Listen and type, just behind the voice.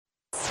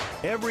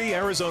Every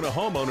Arizona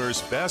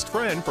homeowner's best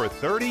friend for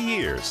 30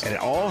 years. And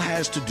it all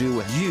has to do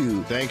with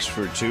you. Thanks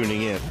for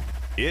tuning in.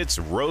 It's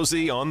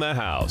Rosie on the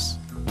House.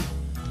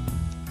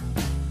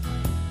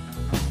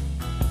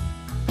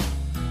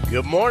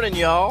 Good morning,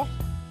 y'all.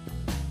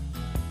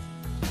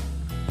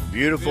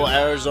 Beautiful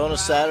Arizona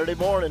Saturday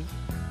morning.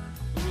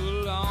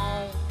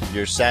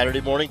 Your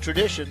Saturday morning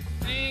tradition.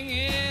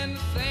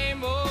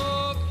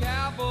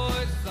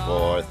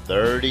 For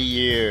 30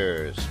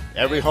 years.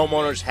 Every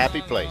homeowner's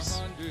happy place.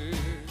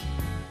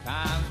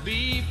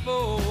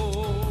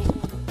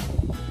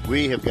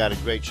 We have got a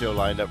great show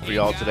lined up for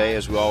y'all today,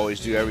 as we always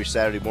do every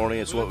Saturday morning.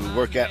 It's what we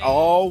work at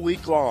all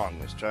week long.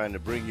 It's trying to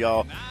bring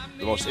y'all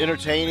the most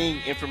entertaining,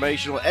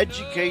 informational,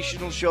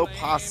 educational show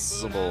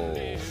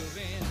possible.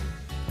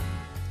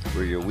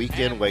 We're your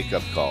weekend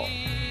wake-up call.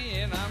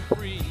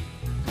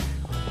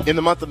 In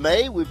the month of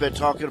May, we've been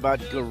talking about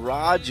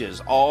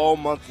garages all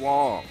month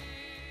long.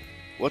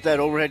 What that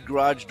overhead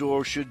garage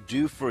door should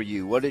do for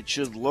you, what it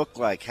should look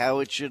like,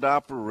 how it should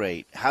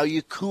operate, how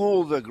you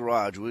cool the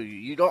garage.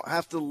 You don't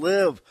have to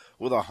live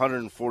with a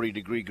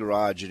 140-degree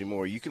garage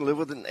anymore. You can live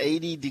with an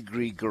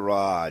 80-degree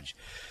garage.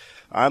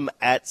 I'm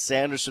at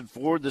Sanderson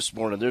Ford this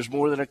morning. There's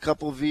more than a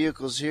couple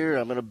vehicles here.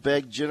 I'm going to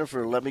beg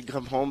Jennifer to let me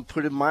come home and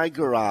put in my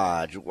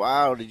garage.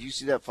 Wow, did you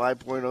see that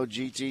 5.0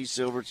 GT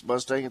Silver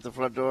Mustang at the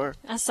front door?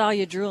 I saw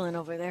you drooling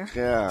over there.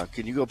 Yeah,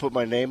 can you go put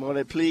my name on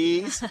it,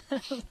 please?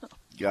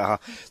 Yeah,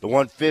 the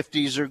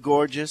 150s are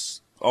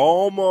gorgeous.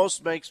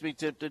 Almost makes me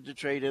tempted to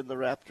trade in the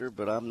Raptor,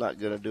 but I'm not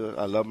going to do it.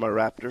 I love my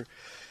Raptor.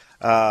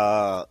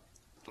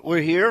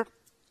 We're here,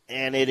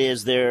 and it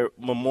is their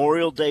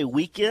Memorial Day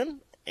weekend,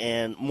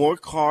 and more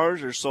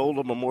cars are sold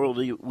on Memorial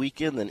Day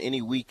weekend than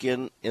any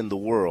weekend in the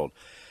world.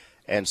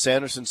 And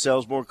Sanderson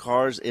sells more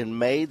cars in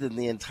May than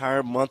the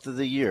entire month of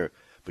the year.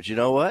 But you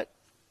know what?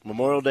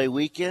 Memorial Day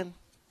weekend,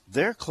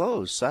 they're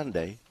closed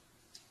Sunday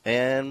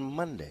and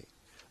Monday.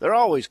 They're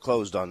always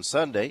closed on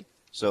Sunday,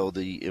 so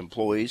the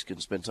employees can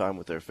spend time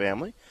with their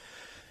family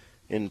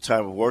in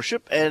time of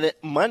worship. And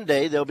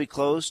Monday, they'll be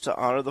closed to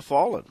honor the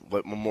fallen,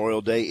 what Memorial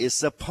Day is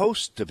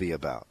supposed to be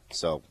about.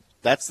 So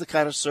that's the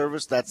kind of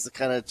service, that's the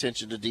kind of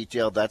attention to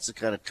detail, that's the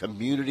kind of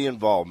community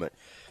involvement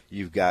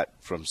you've got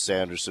from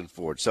Sanderson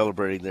Ford,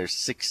 celebrating their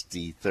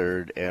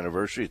 63rd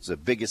anniversary. It's the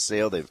biggest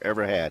sale they've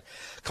ever had.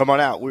 Come on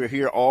out. We're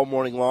here all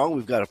morning long.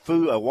 We've got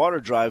a water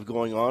drive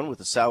going on with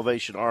the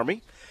Salvation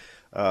Army.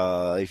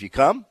 If you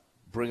come,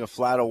 bring a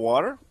flat of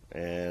water,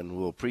 and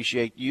we'll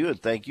appreciate you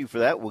and thank you for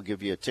that. We'll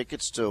give you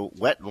tickets to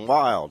Wet and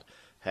Wild,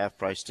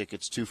 half-price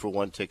tickets,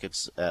 2-for-1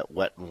 tickets at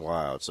Wet and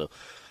Wild. So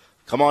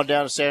come on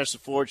down to Sanderson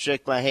Ford,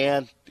 shake my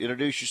hand,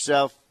 introduce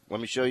yourself. Let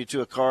me show you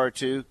to a car or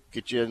two,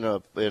 get you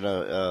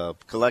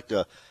collect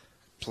a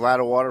flat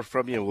of water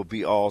from you, and we'll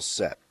be all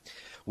set.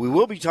 We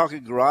will be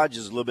talking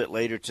garages a little bit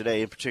later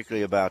today, and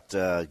particularly about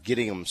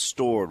getting them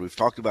stored. We've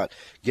talked about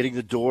getting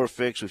the door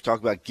fixed. We've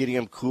talked about getting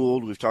them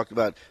cooled. We've talked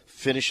about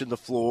finishing the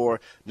floor.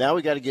 Now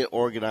we got to get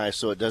organized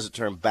so it doesn't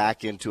turn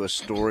back into a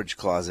storage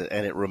closet,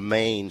 and it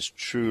remains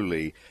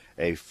truly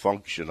a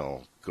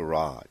functional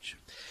garage.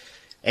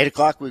 8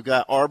 o'clock, we've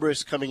got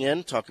arborists coming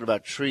in, talking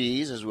about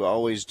trees, as we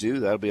always do.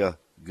 That'll be a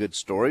good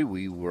story.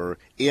 We were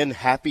in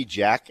Happy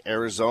Jack,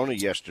 Arizona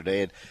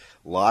yesterday, and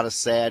a lot of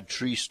sad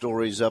tree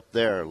stories up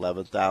there,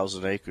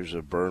 11,000 acres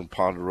of burned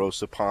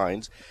ponderosa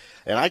pines.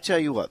 And I tell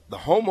you what, the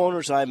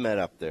homeowners I met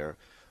up there,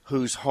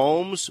 whose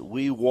homes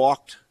we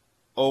walked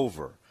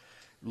over,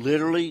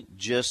 literally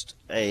just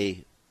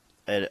a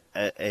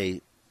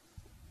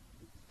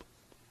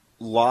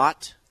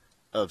lot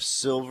of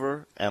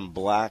silver and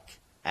black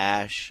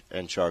ash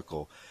and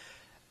charcoal.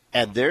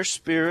 And their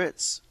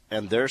spirits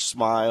and their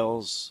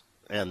smiles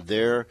and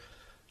their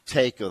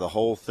take of the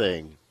whole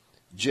thing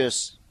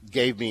just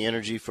gave me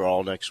energy for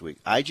all next week.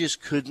 I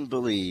just couldn't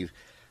believe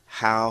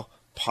how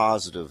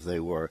positive they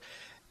were.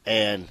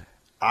 And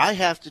I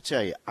have to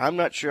tell you, I'm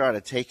not sure I'd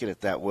have taken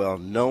it that well,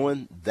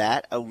 knowing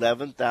that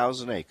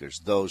 11,000 acres,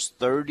 those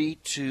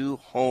 32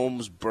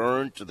 homes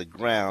burned to the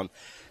ground,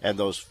 and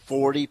those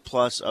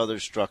 40-plus other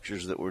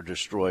structures that were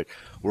destroyed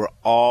were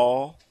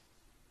all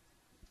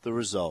the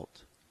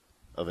result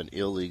of an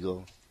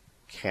illegal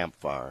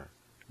campfire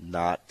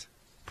not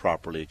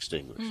properly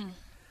extinguished.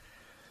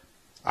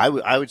 I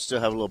would still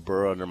have a little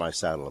burr under my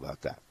saddle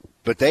about that.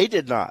 But they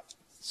did not.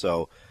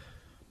 So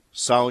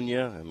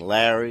Sonia and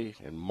Larry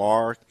and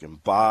Mark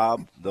and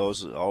Bob,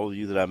 all of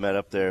you that I met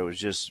up there, it was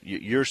just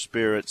your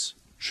spirits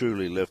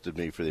truly lifted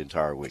me for the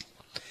entire week.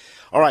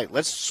 All right,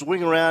 let's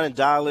swing around and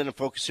dial in and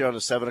focus here on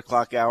the 7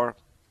 o'clock hour.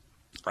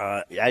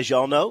 As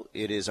y'all know,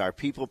 it is our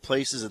people,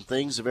 places, and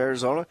things of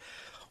Arizona.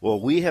 Well,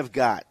 we have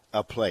got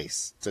a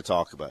place to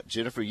talk about.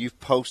 Jennifer, you've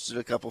posted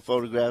a couple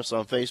photographs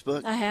on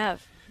Facebook. I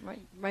have.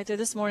 Right there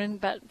this morning,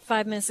 about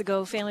 5 minutes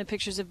ago, family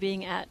pictures of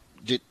being at.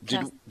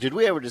 Did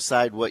we ever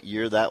decide what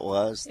year that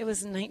was? It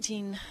was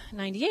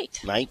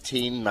 1998.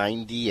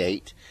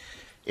 1998.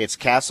 It's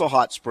Castle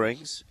Hot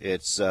Springs.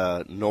 It's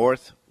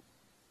northwest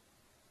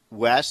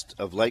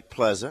of Lake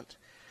Pleasant,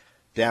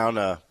 down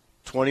a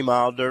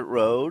 20-mile dirt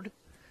road.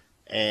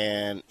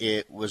 and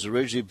it was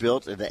originally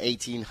built in the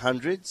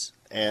 1800s.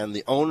 And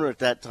the owner at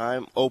that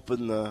time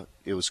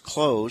it was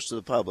closed to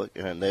the public,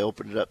 and they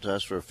opened it up to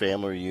us for a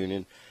family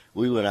reunion.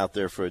 We went out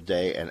there for a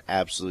day and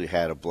absolutely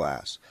had a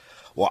blast.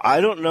 Well,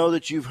 I don't know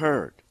that you've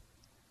heard,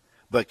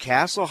 but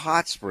Castle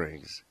Hot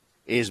Springs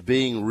is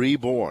being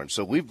reborn.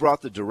 So we've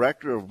brought the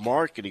director of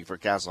marketing for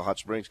Castle Hot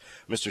Springs,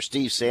 Mr.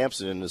 Steve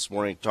Sampson, in this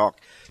morning to talk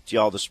to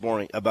y'all this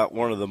morning about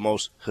one of the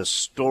most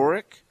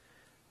historic,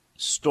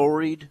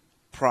 storied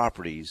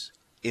properties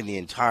in the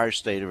entire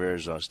state of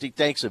Arizona. Steve,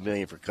 thanks a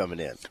million for coming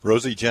in.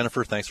 Rosie,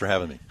 Jennifer, thanks for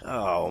having me.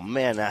 Oh,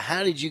 man. Now,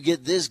 how did you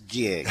get this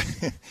gig?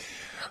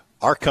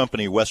 Our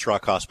company, West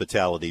Rock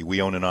Hospitality,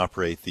 we own and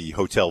operate the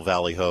Hotel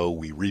Valley Ho.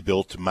 We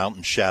rebuilt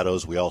Mountain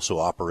Shadows. We also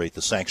operate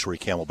the Sanctuary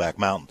Camelback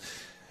Mountain.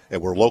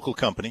 And we're a local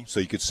company,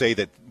 so you could say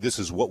that this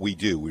is what we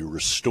do. We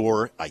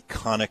restore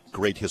iconic,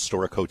 great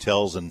historic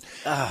hotels, and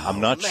I'm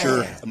not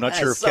sure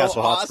if so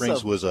Castle Hot awesome.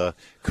 Springs was a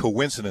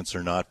coincidence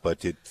or not,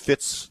 but it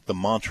fits the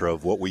mantra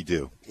of what we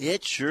do.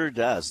 It sure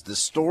does. The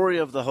story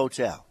of the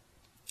hotel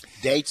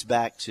dates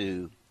back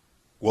to...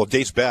 Well, it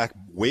dates back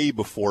way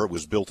before it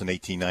was built in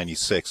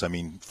 1896. I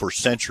mean, for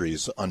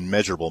centuries,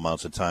 unmeasurable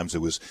amounts of times,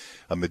 it was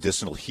a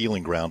medicinal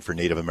healing ground for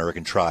Native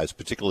American tribes,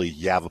 particularly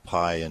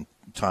Yavapai and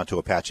Tonto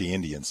Apache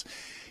Indians.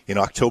 In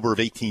October of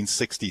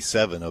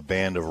 1867, a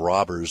band of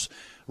robbers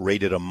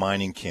raided a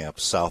mining camp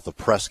south of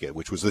Prescott,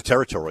 which was the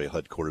territorial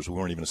headquarters. We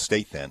weren't even a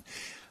state then.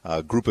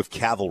 A group of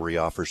cavalry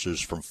officers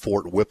from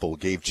Fort Whipple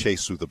gave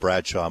chase through the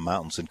Bradshaw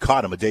Mountains and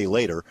caught him a day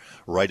later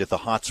right at the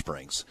hot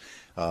springs.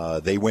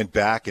 They went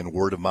back, and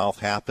word of mouth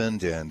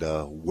happened, and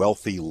a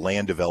wealthy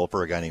land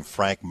developer, a guy named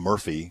Frank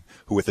Murphy,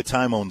 who at the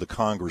time owned the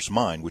Congress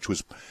Mine, which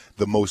was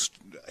the most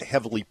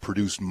heavily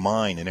produced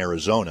mine in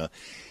Arizona,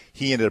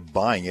 he ended up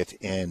buying it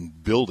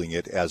and building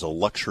it as a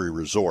luxury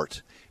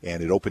resort.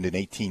 And it opened in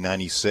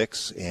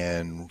 1896,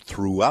 and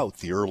throughout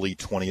the early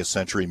 20th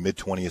century,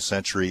 mid-20th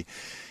century,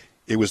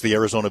 it was the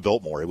Arizona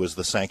Biltmore. It was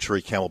the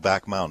Sanctuary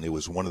Camelback Mountain. It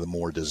was one of the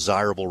more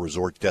desirable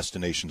resort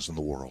destinations in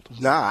the world.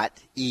 Not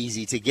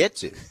easy to get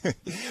to.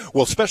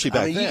 Well, especially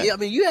back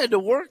then. You had to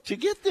work to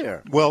get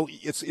there. Well,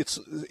 it's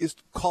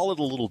call it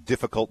a little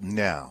difficult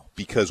now,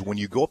 because when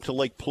you go up to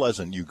Lake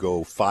Pleasant, you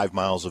go 5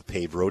 miles of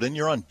paved road, and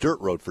you're on dirt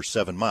road for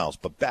 7 miles.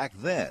 But back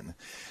then,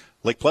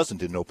 Lake Pleasant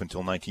didn't open until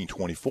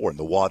 1924 in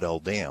the Waddell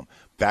Dam.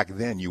 Back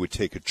then, you would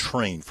take a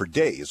train for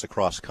days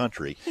across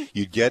country.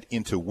 You'd get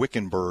into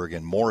Wickenburg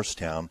and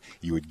Morristown.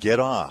 You would get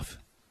off,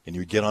 and you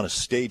would get on a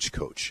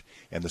stagecoach.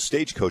 And the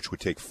stagecoach would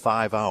take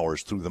 5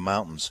 hours through the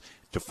mountains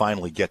to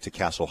finally get to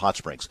Castle Hot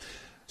Springs.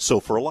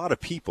 So for a lot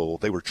of people,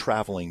 they were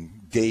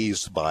traveling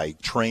days by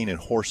train and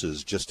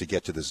horses just to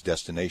get to this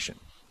destination.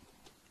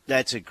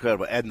 That's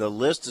incredible. And the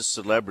list of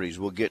celebrities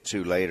we'll get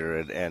to later,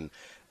 and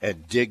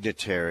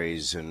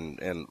dignitaries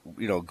and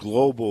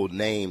global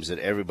names that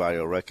everybody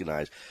will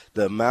recognize,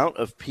 the amount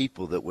of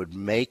people that would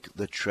make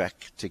the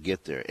trek to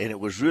get there. And it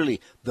was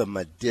really the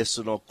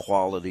medicinal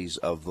qualities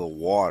of the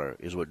water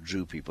is what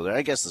drew people there.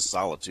 I guess the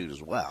solitude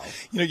as well.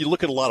 You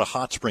look at a lot of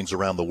hot springs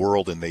around the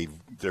world, and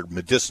they're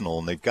medicinal,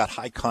 and they've got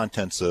high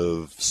contents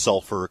of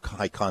sulfur,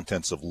 high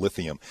contents of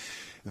lithium.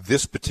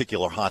 This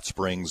particular hot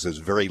springs is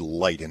very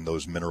light in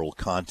those mineral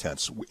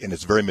contents, and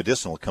it's very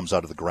medicinal. It comes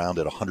out of the ground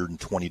at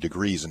 120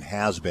 degrees and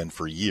has been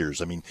for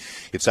years. I mean,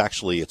 it's a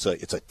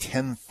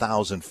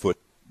 10,000-foot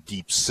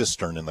deep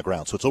cistern in the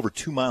ground, so it's over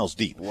 2 miles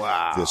deep.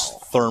 Wow. This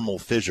thermal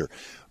fissure.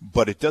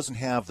 But it doesn't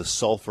have the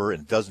sulfur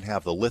and it doesn't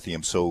have the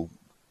lithium, so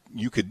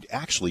you could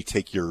actually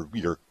take your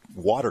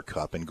water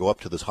cup and go up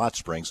to this hot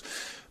springs,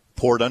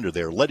 pour it under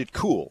there, let it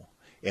cool,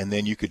 and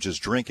then you could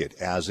just drink it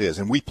as is.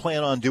 And we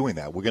plan on doing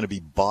that. We're going to be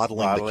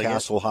bottling the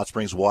Castle Hot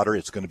Springs water.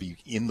 It's going to be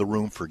in the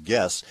room for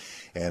guests.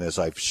 And as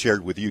I've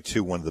shared with you,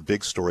 too, one of the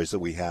big stories that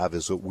we have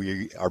is that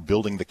we are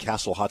building the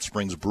Castle Hot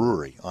Springs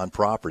Brewery on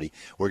property.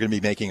 We're going to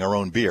be making our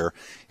own beer,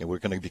 and we're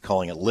going to be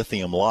calling it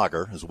Lithium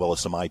Lager, as well as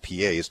some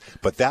IPAs.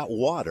 But that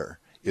water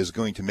is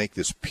going to make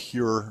this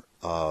pure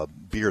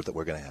beer that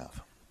we're going to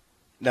have.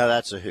 Now,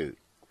 that's a hoot.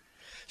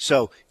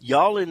 So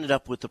y'all ended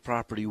up with the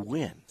property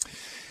when?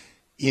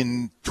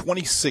 In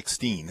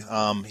 2016,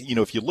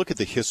 if you look at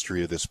the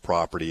history of this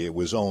property, it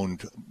was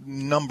owned a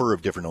number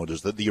of different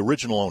owners. The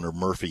original owner,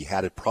 Murphy,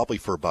 had it probably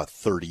for about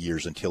 30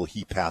 years until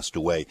he passed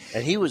away.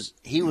 And he was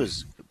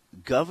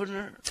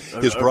governor?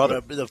 His brother.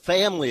 The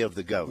family of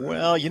the governor.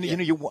 Well,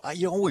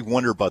 you always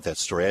wonder about that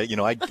story.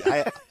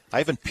 I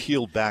haven't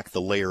peeled back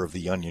the layer of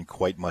the onion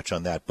quite much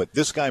on that, but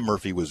this guy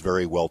Murphy was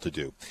very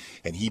well-to-do,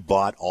 and he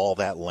bought all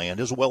that land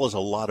as well as a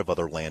lot of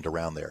other land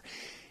around there.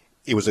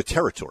 It was a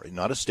territory,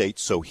 not a state,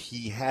 so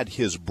he had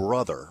his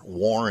brother,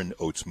 Warren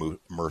Oates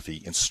Murphy,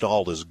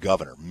 installed as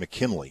governor.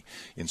 McKinley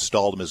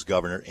installed him as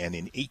governor, and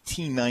in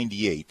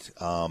 1898,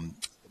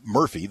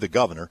 Murphy, the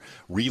governor,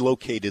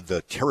 relocated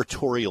the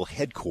territorial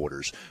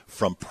headquarters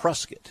from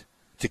Prescott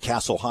to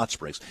Castle Hot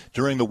Springs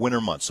during the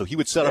winter months. So he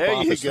would set up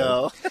office there.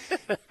 You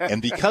go.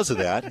 And because of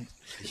that,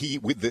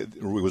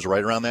 it was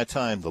right around that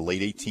time, the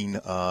late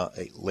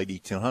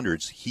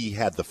 1800s, he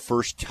had the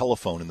first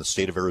telephone in the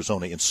state of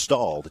Arizona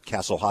installed at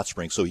Castle Hot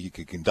Springs so he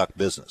could conduct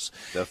business.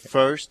 The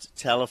first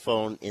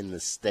telephone in the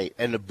state.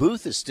 And the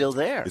booth is still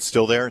there. It's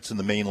still there. It's in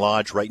the main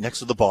lodge right next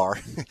to the bar.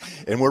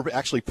 And we're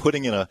actually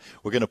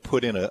we're going to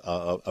put in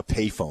a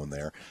payphone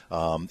there,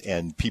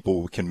 and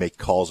people can make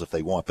calls if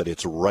they want, but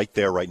it's right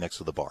there, right next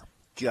to the bar.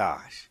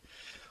 Gosh.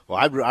 Well,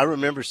 I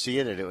remember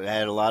seeing it. It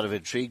had a lot of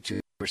intrigue to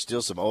it. There were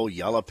still some old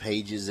yellow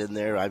pages in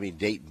there. I mean,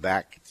 dating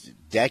back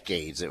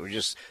decades that were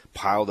just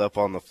piled up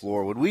on the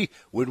floor.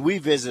 When we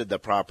visited the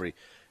property,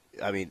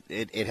 I mean,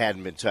 it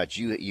hadn't been touched.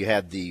 You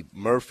had the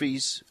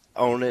Murphys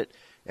own it,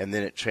 and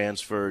then it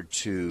transferred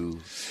to?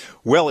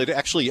 Well, it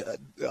actually,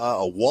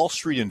 a Wall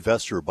Street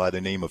investor by the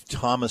name of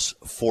Thomas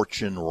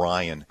Fortune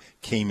Ryan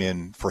came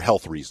in for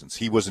health reasons.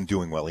 He wasn't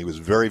doing well. He was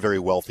a very, very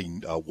wealthy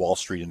Wall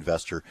Street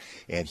investor,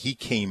 and he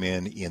came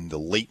in the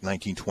late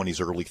 1920s,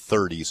 early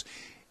 30s,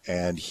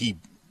 and he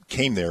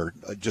came there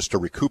just to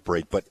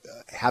recuperate, but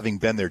having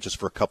been there just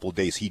for a couple of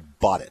days, he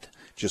bought it.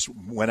 Just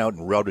went out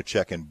and wrote a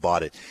check and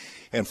bought it.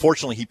 And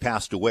fortunately, he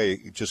passed away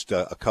just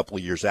a couple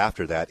of years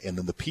after that. And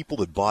then the people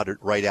that bought it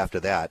right after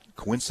that,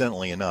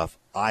 coincidentally enough,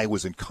 I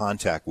was in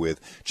contact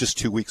with just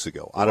 2 weeks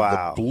ago. Out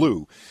of the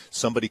blue,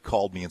 somebody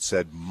called me and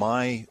said,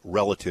 my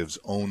relatives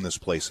own this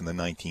place in the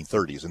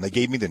 1930s. And they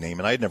gave me the name,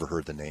 and I had never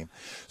heard the name.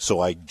 So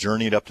I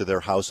journeyed up to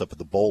their house up at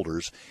the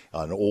Boulders,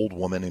 an old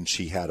woman, and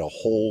she had a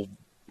whole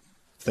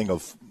thing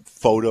of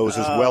photos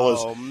as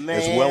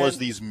well as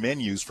these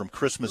menus from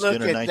Christmas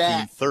dinner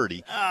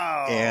 1930.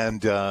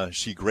 And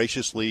she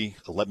graciously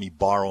let me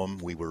borrow them.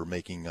 We were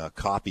making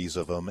copies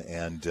of them,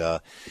 and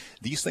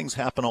these things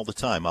happen all the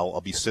time. I'll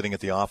be sitting at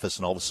the office,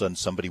 and all of a sudden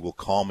somebody will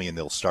call me, and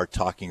they'll start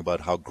talking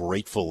about how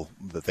grateful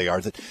that they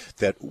are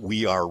that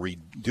we are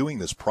redoing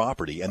this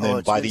property. And then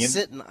it's by been the end,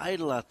 sitting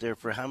idle out there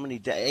for how many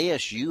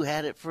days? ASU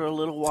had it for a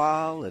little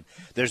while, and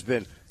there's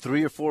been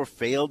 3 or 4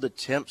 failed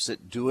attempts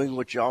at doing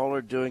what y'all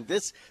are doing.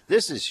 This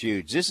is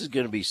huge. This is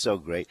going to be so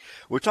great.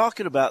 We're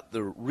talking about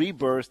the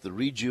rebirth, the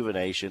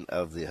rejuvenation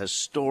of the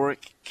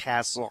historic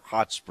Castle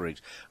Hot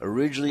Springs,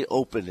 originally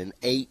opened in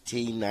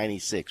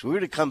 1896. We're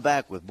going to come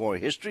back with more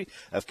history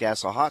of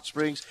Castle Hot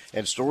Springs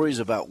and stories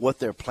about what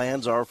their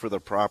plans are for the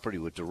property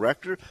with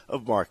Director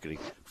of Marketing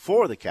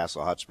for the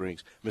Castle Hot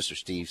Springs, Mr.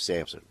 Steve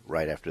Sampson,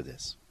 right after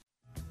this.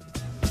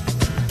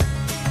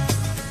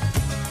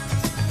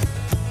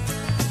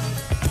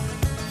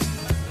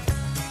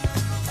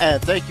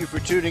 And thank you for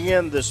tuning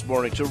in this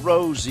morning to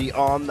Rosie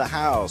on the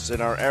House in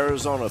our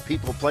Arizona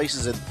People,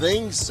 Places, and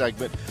Things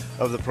segment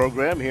of the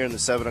program here in the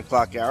 7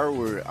 o'clock hour.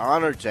 We're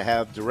honored to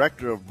have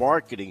Director of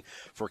Marketing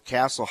for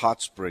Castle Hot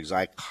Springs,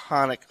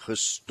 iconic,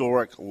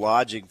 historic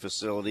lodging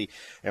facility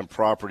and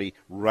property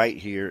right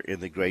here in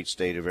the great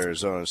state of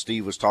Arizona.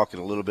 Steve was talking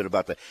a little bit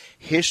about the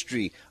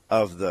history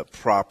of the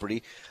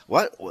property.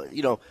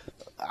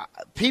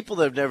 People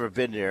that have never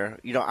been there,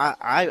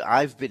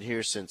 I've been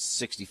here since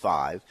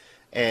 65,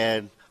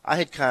 and I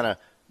had kind of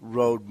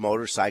rode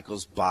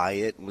motorcycles by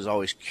it and was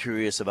always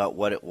curious about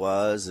what it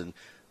was and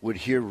would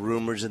hear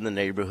rumors in the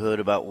neighborhood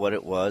about what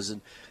it was.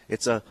 And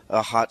it's a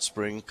hot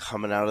spring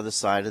coming out of the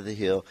side of the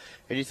hill.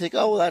 And you think,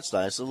 oh, well, that's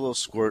nice, a little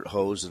squirt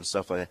hose and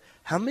stuff like that.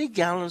 How many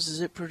gallons does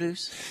it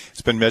produce?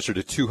 It's been measured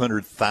at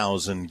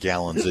 200,000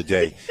 gallons a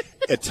day.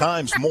 At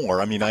times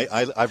more. I mean,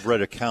 I've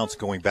read accounts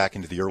going back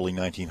into the early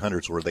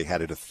 1900s where they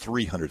had it at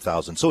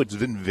 300,000. So it's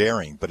been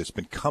varying, but it's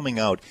been coming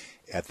out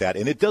at that.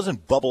 And it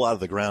doesn't bubble out of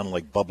the ground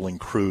like Bubbling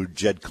Crude,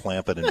 Jed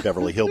Clampett, and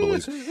Beverly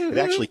Hillbillies. It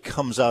actually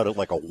comes out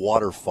like a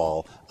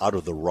waterfall out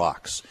of the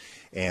rocks.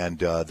 And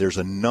there's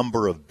a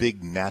number of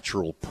big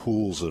natural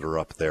pools that are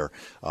up there.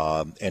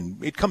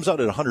 And it comes out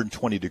at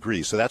 120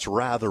 degrees, so that's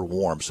rather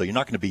warm. So you're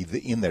not going to be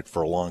in there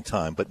for a long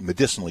time, but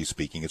medicinally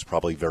speaking, it's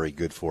probably very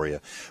good for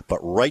you. But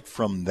right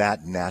from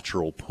that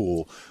natural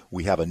pool,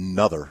 we have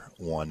another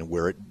one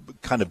where it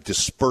kind of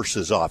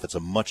disperses off. It's a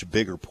much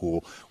bigger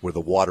pool where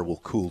the water will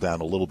cool down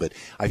a little bit.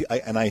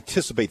 I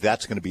anticipate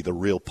that's going to be the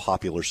real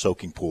popular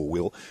soaking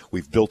pool.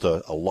 We've built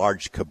a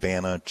large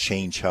cabana,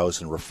 change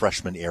house, and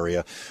refreshment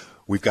area.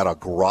 We've got a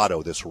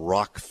grotto, this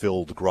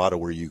rock-filled grotto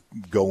where you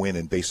go in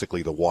and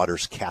basically the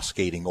water's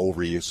cascading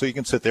over you. So you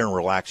can sit there and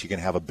relax. You can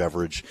have a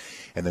beverage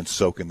and then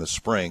soak in the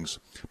springs.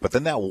 But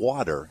then that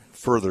water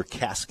further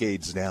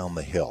cascades down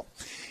the hill.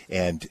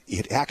 And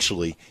it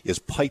actually is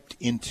piped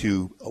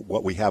into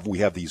what we have. We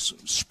have these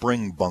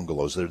spring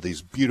bungalows. They're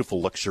these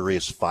beautiful,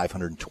 luxurious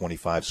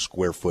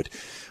 525-square-foot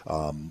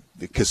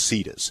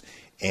casitas.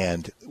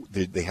 And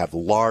they have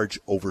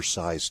large,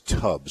 oversized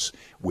tubs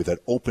with an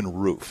open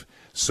roof.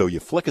 So you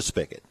flick a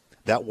spigot,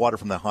 That water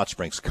from the hot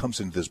springs comes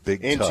into this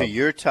big tub. Into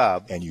your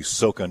tub. And you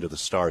soak under the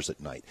stars at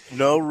night.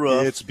 No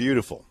roof. It's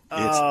beautiful.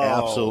 It's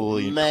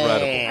absolutely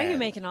incredible. Are you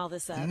making all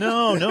this up?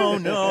 No.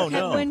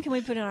 When can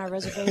we put in our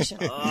reservation?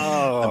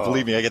 And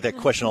believe me, I get that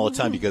question all the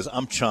time because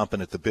I'm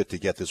chomping at the bit to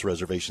get this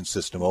reservation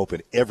system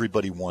open.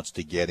 Everybody wants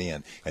to get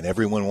in, and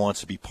everyone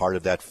wants to be part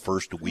of that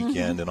first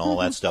weekend and all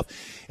that stuff.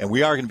 And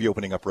we are going to be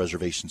opening up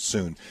reservations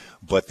soon.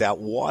 But that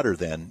water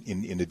then,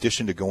 in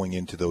addition to going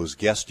into those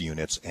guest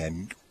units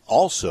and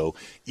also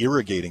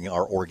irrigating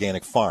our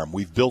organic farm.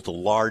 We've built a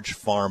large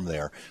farm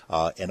there,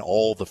 and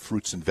all the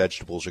fruits and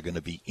vegetables are going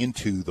to be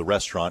into the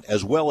restaurant,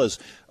 as well as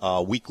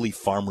weekly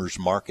farmers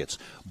markets.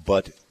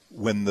 But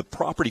when the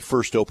property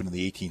first opened in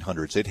the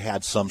 1800s, it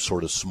had some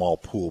sort of small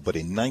pool. But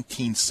in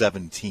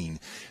 1917,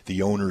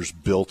 the owners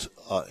built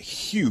a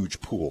huge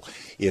pool.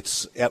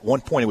 At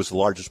one point, it was the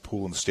largest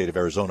pool in the state of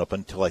Arizona up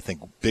until I think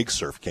Big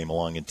Surf came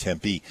along in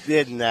Tempe.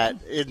 Isn't that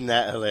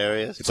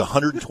hilarious? It's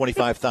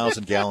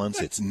 125,000 gallons.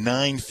 It's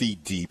 9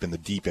 feet deep in the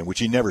deep end,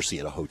 which you never see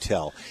at a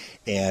hotel.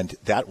 And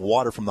that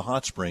water from the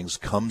hot springs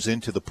comes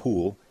into the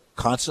pool,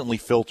 constantly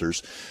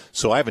filters.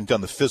 So I haven't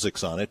done the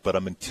physics on it, but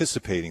I'm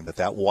anticipating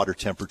that water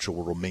temperature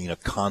will remain a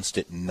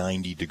constant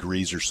 90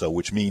 degrees or so,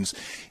 which means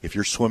if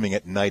you're swimming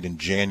at night in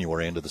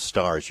January under the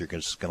stars, you're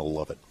just going to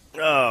love it.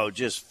 Oh,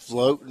 just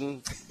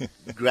floating,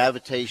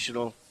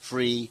 gravitational,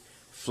 free,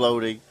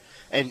 floating.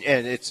 And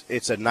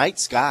it's a night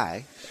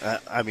sky.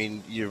 I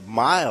mean, you're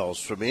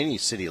miles from any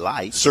city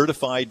lights.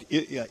 Certified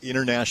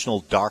international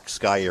dark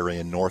sky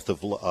area north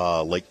of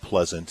Lake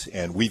Pleasant,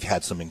 and we've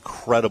had some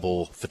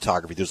incredible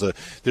photography.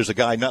 There's a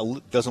guy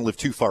doesn't live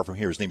too far from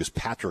here. His name is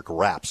Patrick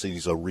Rapps, and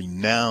he's a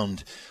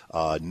renowned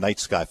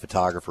night sky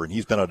photographer, and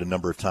he's been out a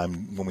number of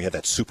times. When we had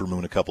that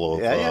supermoon a couple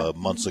of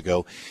months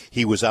ago,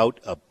 he was out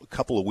a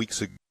couple of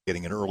weeks ago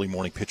getting an early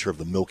morning picture of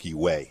the Milky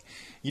Way.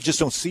 You just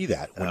don't see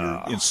that when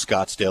you're in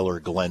Scottsdale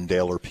or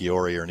Glendale or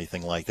Peoria or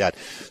anything like that.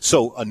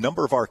 So a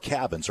number of our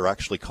cabins are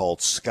actually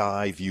called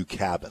Sky View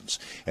cabins,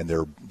 and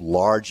they're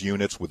large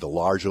units with the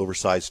large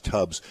oversized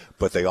tubs,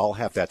 but they all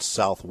have that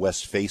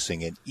southwest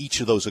facing, and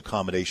each of those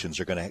accommodations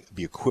are going to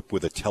be equipped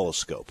with a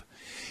telescope.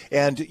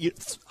 And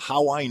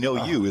how I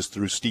know you is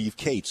through Steve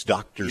Cates,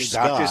 Dr.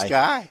 Sky. Dr.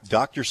 Sky.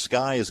 Dr.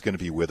 Sky is going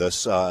to be with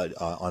us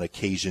on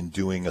occasion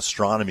doing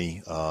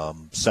astronomy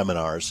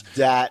seminars.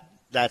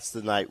 That's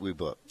the night we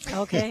book.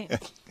 Okay.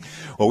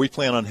 Well, we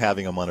plan on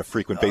having them on a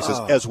frequent basis,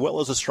 as well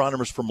as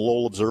astronomers from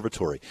Lowell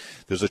Observatory.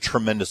 There's a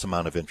tremendous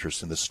amount of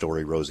interest in this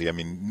story, Rosie. I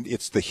mean,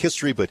 it's the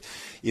history, but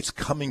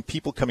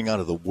people coming out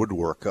of the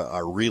woodwork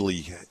are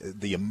really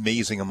the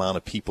amazing amount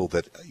of people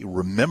that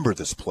remember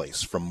this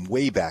place from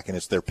way back, and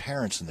it's their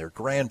parents and their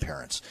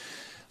grandparents.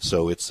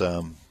 So it's,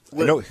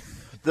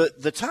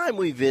 the time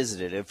we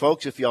visited, and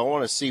folks, if y'all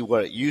want to see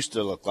what it used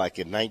to look like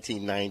in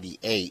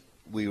 1998,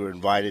 we were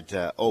invited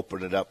to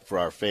open it up for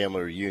our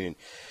family reunion.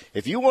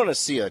 If you want to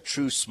see a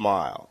true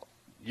smile,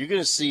 you're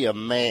going to see a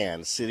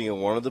man sitting in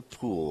one of the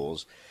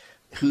pools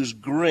whose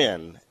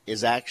grin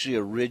is actually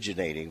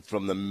originating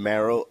from the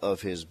marrow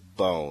of his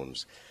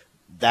bones.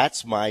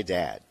 That's my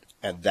dad,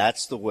 and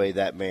that's the way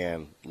that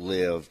man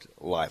lived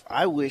life.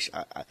 I wish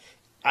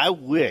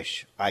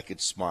I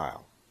could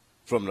smile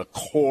from the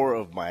core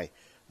of my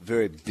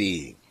very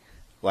being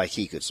like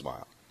he could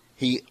smile.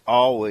 He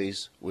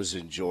always was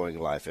enjoying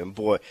life. And,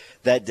 boy,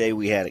 that day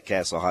we had at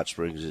Castle Hot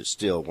Springs is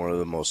still one of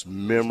the most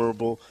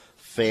memorable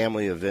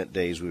family event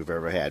days we've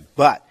ever had.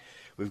 But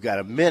we've got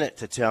a minute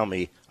to tell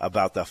me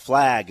about the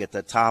flag at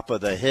the top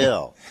of the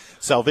hill.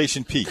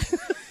 Salvation Peak.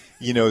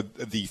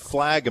 The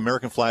flag,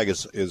 American flag,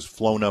 is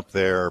flown up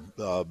there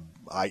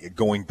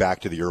going back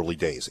to the early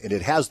days. And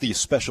it has the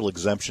special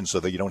exemption so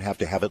that you don't have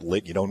to have it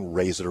lit, you don't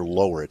raise it or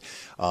lower it.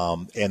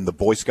 And the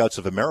Boy Scouts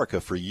of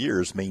America for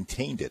years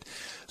maintained it.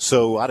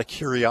 So out of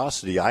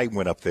curiosity, I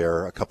went up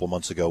there a couple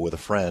months ago with a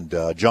friend,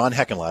 John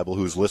Heckenlabel,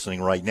 who's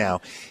listening right now,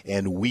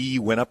 and we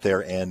went up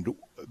there, and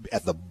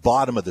at the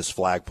bottom of this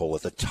flagpole,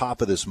 at the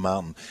top of this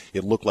mountain,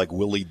 it looked like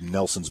Willie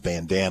Nelson's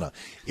bandana.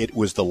 It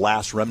was the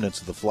last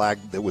remnants of the flag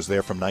that was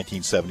there from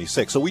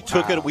 1976. So we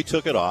took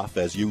it off,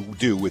 as you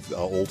do with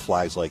old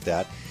flags like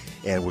that,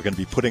 and we're going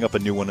to be putting up a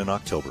new one in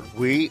October.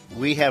 We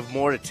have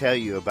more to tell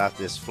you about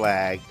this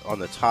flag on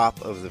the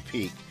top of the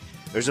peak.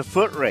 There's a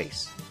foot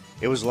race.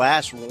 It was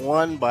last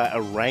won by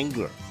a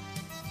Wrangler.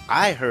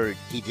 I heard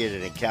he did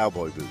it in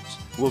cowboy boots.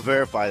 We'll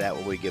verify that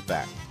when we get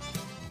back.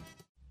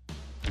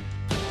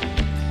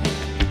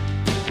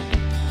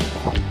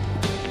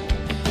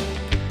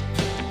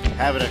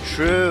 Having a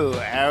true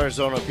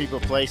Arizona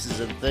people, places,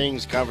 and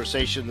things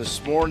conversation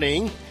this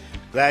morning.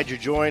 Glad you're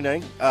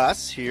joining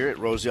us here at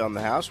Rosie on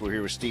the House. We're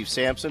here with Steve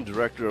Sampson,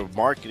 Director of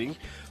Marketing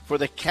for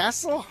the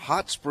Castle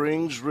Hot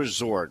Springs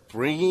Resort,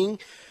 bringing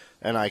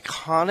an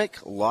iconic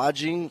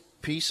lodging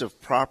piece of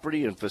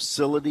property and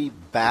facility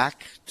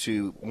back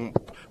to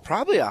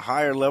probably a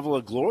higher level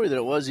of glory than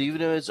it was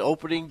even in its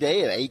opening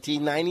day in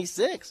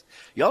 1896.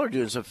 Y'all are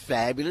doing some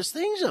fabulous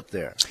things up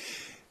there.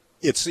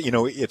 It's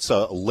it's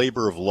a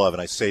labor of love,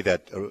 and I say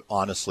that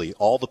honestly.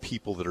 All the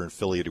people that are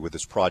affiliated with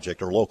this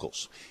project are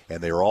locals,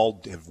 and they all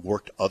have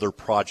worked other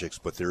projects.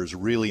 But there is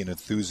really an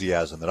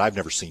enthusiasm that I've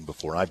never seen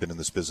before. And I've been in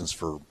this business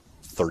for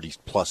 30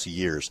 plus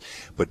years,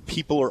 but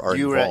people are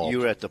involved. You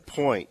were at the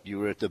Point. You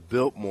were at the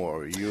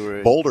Biltmore. You were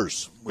at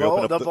Boulders. We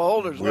opened up the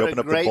Boulders. What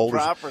a great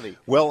property.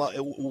 Well,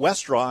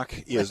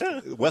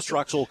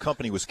 Westrock's old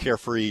company was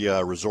Carefree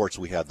Resorts.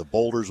 We had the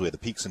Boulders, we had the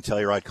Peaks in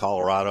Telluride,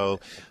 Colorado,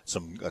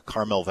 some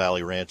Carmel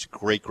Valley Ranch,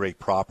 great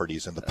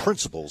properties. And the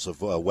principals of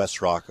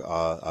Westrock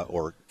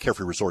or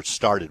Carefree Resorts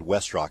started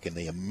Westrock, and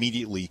they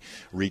immediately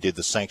redid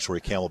the Sanctuary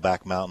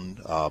Camelback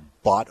Mountain,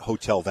 bought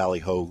Hotel Valley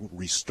Ho,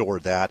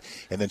 restored that,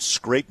 and then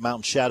scraped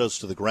Mountain Shadows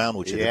to the ground,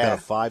 which had been a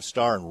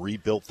 5-star, and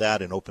rebuilt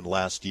that and opened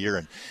last year.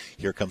 And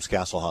here comes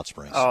Castle Hot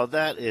Springs. Oh,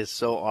 that is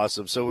so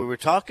awesome. So we were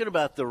talking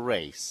about the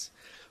race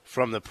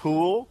from the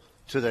pool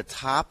to the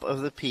top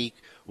of the peak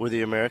where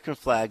the American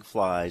flag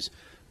flies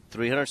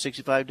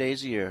 365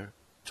 days a year,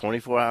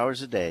 24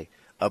 hours a day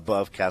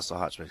above Castle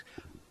Hot Springs.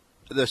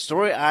 The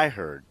story I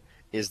heard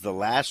is the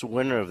last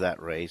winner of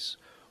that race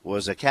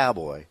was a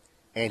cowboy,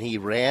 and he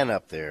ran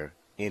up there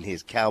in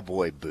his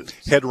cowboy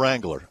boots. Head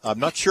wrangler. I'm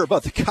not sure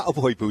about the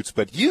cowboy boots,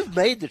 but you've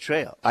made the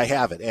trail. I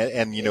have it,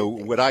 and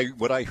what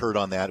I heard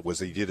on that was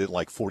they did it in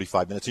like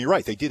 45 minutes. And you're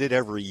right, they did it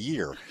every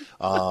year,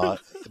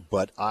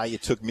 but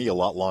it took me a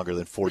lot longer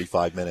than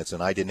 45 minutes,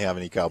 and I didn't have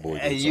any cowboy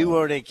boots. And you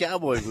weren't in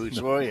cowboy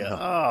boots, were you? No.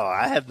 Oh,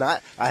 I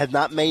have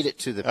not made it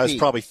to the peak. I was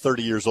probably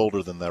 30 years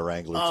older than the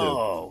Wrangler too.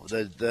 Oh,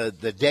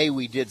 the day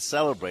we did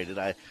celebrate it,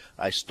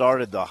 I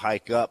started the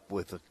hike up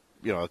with a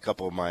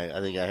couple of I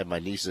think I had my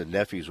nieces and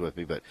nephews with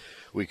me, but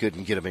we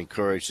couldn't get them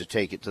encouraged to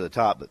take it to the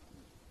top. But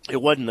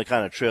it wasn't the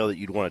kind of trail that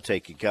you'd want to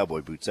take in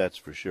cowboy boots, that's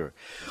for sure.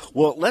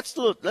 Well, let's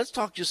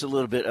talk just a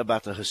little bit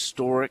about the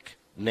historic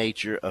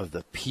nature of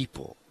the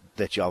people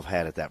that y'all have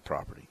had at that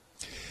property.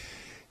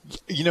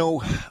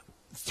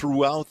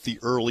 Throughout the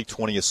early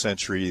 20th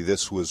century,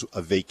 this was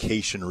a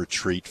vacation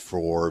retreat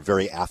for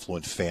very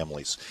affluent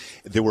families.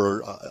 There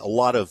were a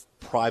lot of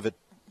private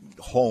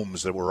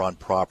homes that were on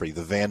property,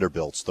 the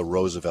Vanderbilts, the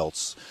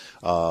Roosevelts,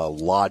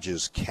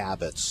 Lodges,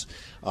 Cabots,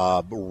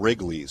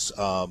 Wrigley's. Think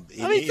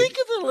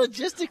of the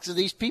logistics of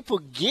these people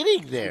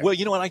getting there. Well,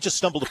 and I just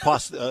stumbled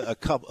across a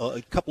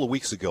couple of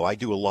weeks ago. I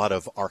do a lot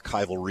of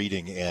archival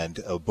reading, and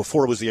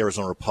before it was the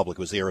Arizona Republic,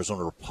 it was the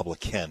Arizona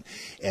Republican,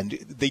 and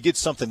they did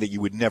something that you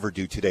would never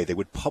do today. They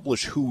would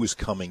publish who was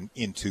coming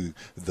into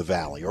the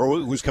valley or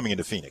who was coming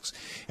into Phoenix,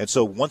 and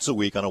so once a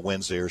week on a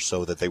Wednesday or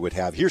so that they would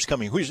have here's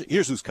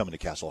who's coming to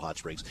Castle Hot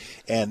Springs,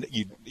 and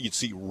you'd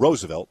see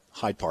Roosevelt,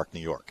 Hyde Park, New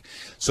York.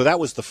 So that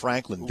was the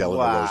Franklin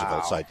Delano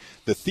Roosevelt side.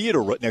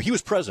 Now he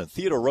was president.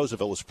 Theodore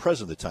Roosevelt was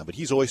president at the time, but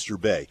he's Oyster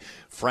Bay.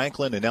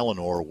 Franklin and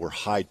Eleanor were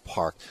Hyde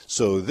Park.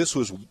 So this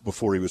was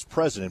before he was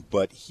president,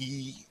 but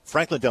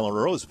Franklin Delano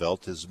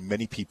Roosevelt, as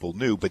many people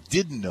knew but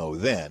didn't know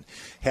then,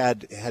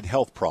 had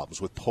health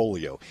problems with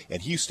polio,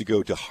 and he used to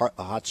go to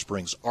Hot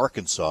Springs,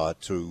 Arkansas,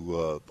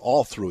 to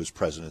all through his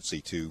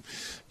presidency to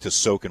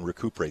soak and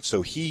recuperate.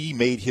 So he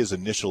made his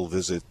initial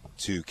visit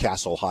to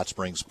Castle Hot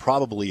Springs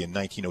probably in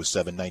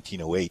 1907,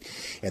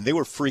 1908, and they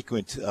were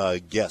frequent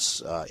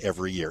guests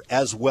every year,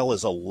 as well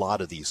as a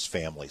lot of these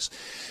families.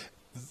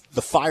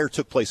 The fire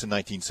took place in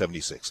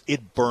 1976.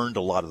 It burned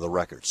a lot of the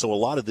records. So a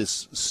lot of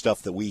this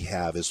stuff that we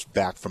have is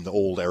back from the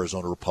old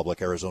Arizona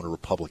Republic, Arizona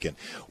Republican.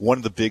 One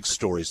of the big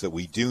stories that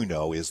we do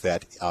know is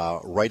that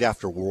right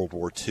after World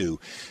War II,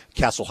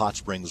 Castle Hot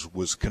Springs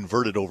was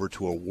converted over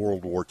to a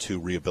World War II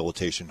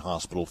rehabilitation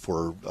hospital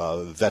for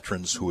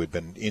veterans who had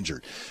been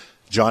injured.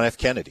 John F.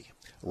 Kennedy,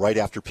 right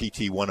after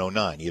PT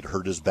 109, he had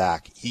hurt his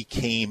back. He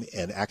came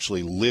and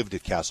actually lived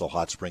at Castle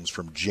Hot Springs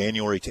from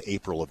January to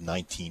April of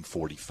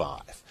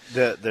 1945.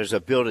 There's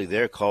a building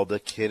there called the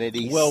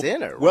Kennedy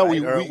Center,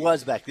 right? Or it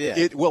was back then.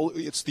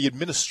 It's the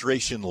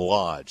Administration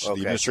Lodge, okay.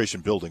 The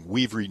Administration Building.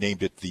 We've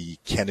renamed it the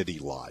Kennedy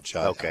Lodge.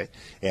 Okay.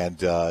 And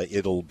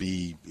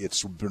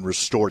it's been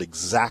restored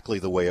exactly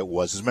the way it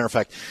was. As a matter of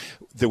fact,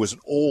 there was an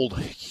old,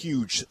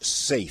 huge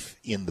safe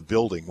in the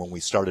building when we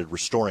started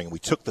restoring. We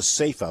took the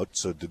safe out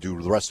to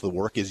do the rest of the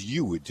work as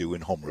you would do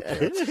in home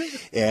repair.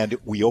 And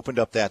we opened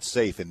up that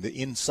safe, and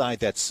inside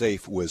that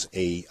safe was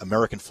a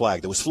American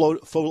flag that was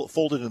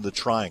folded in the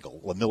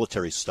triangle, a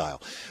military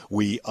style.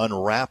 We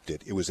unwrapped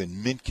it. It was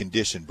in mint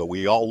condition, but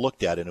we all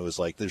looked at it, and it was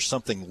like, there's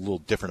something a little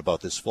different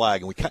about this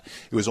flag. And it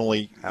was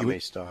only... How many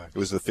stars? It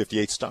was the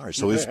 58 stars.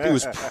 So it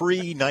was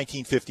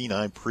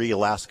pre-1959,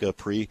 pre-Alaska,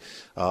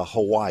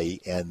 pre-Hawaii,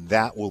 and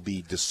that will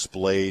be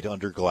displayed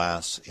under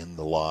glass in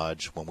the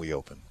lodge when we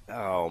open.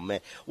 Oh,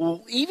 man.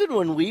 Well, even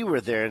when we were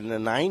there in the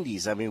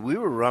 90s, we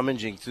were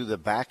rummaging through the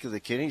back of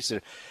the Kennedy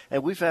Center,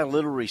 and we found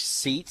little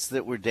receipts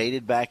that were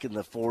dated back in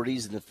the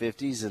 40s and the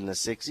 50s and the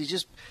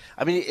 60s.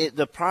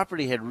 The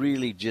property had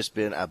really just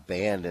been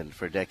abandoned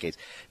for decades.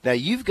 Now,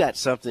 you've got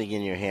something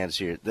in your hands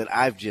here that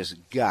I've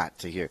just got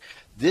to hear.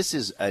 This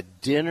is a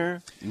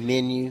dinner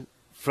menu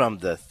from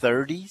the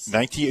 30s.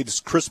 It's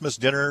Christmas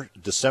dinner,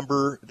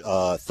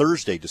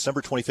 Thursday,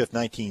 December 25th,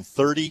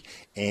 1930,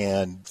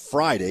 and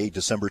Friday,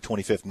 December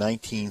 25th,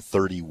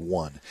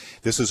 1931.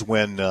 This is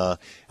when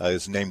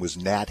his name was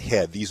Nat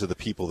Head. These are the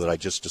people that I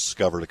just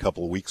discovered a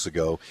couple of weeks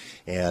ago.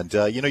 And,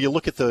 you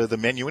look at the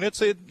menu, and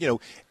it's,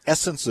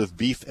 essence of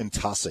beef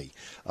entasse,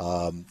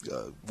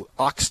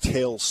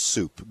 oxtail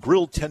soup,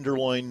 grilled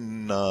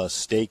tenderloin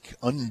steak,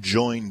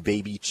 unjoined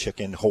baby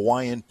chicken,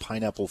 Hawaiian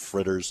pineapple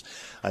fritters.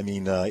 I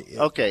mean,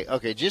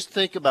 Okay. Just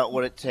think about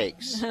what it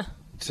takes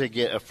to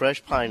get a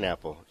fresh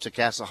pineapple to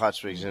Castle Hot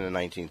Springs in the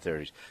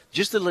 1930s.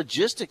 Just the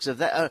logistics of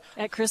that.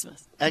 At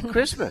Christmas. At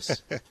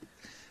Christmas.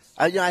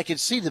 I could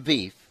see the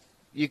beef.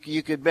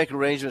 You could make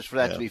arrangements for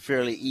that to be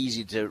fairly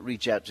easy to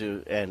reach out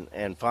to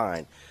and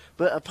find.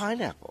 But a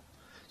pineapple.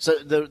 So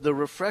the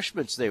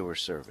refreshments they were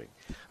serving.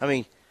 I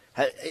mean,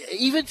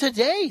 even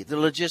today, the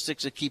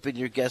logistics of keeping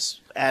your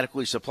guests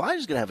adequately supplied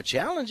is going to have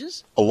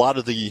challenges. A lot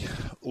of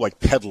like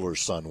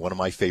Peddler's Son, one of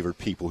my favorite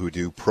people who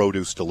do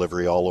produce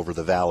delivery all over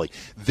the valley,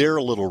 they're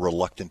a little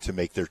reluctant to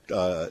make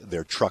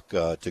their truck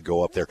to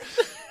go up there.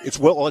 It's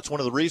one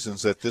of the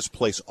reasons that this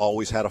place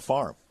always had a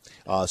farm.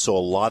 So a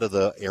lot of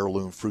the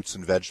heirloom fruits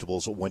and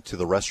vegetables went to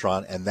the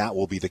restaurant, and that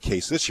will be the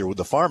case this year.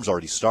 The farm's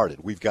already started.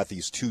 We've got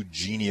these two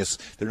genius,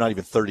 they're not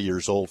even 30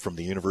 years old, from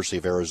the University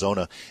of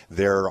Arizona.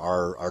 They're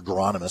our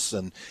agronomists,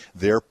 and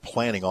they're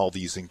planting all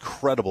these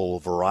incredible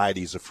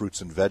varieties of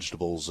fruits and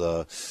vegetables.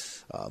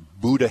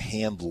 Buddha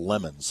hand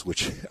lemons,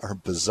 which are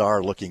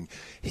bizarre-looking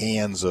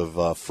hands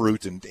of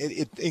fruit, and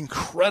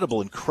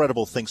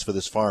incredible things for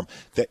this farm.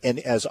 And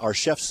as our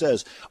chef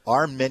says,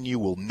 our menu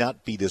will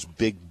not be this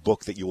big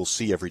book that you will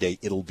see every day.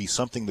 It'll be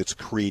something that's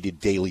created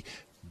daily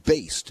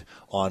based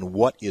on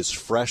what is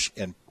fresh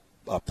and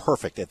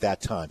perfect at that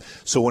time.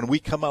 So when we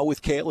come out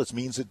with kale, it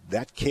means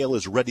that kale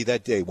is ready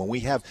that day. When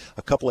we have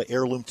a couple of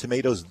heirloom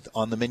tomatoes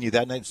on the menu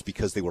that night, it's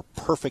because they were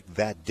perfect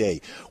that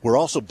day. We're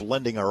also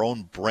blending our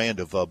own brand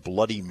of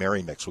Bloody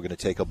Mary mix. We're going to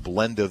take a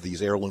blend of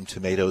these heirloom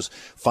tomatoes,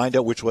 find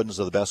out which ones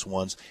are the best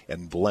ones,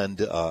 and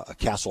blend a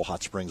Castle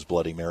Hot Springs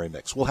Bloody Mary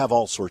mix. We'll have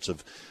all sorts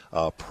of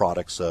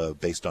products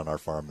based on our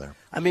farm there.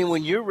 I mean,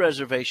 when your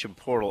reservation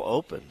portal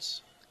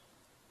opens,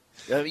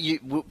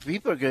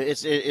 people are going.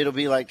 It'll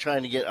be like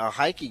trying to get a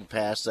hiking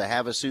pass to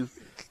Havasu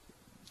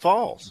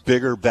Falls.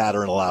 Bigger,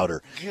 badder, and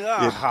louder.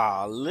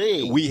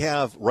 Golly. We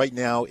have right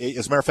now,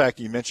 as a matter of fact,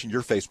 you mentioned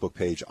your Facebook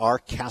page, our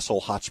Castle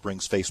Hot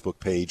Springs Facebook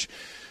page.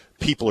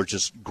 People are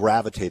just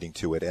gravitating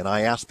to it. And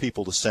I ask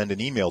people to send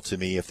an email to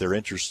me if they're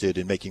interested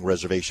in making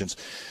reservations,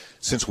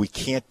 since we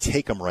can't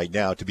take them right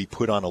now, to be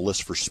put on a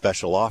list for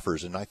special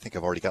offers. And I think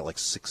I've already got like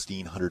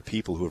 1,600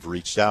 people who have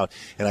reached out,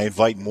 and I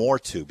invite more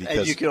to. Because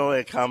and you can only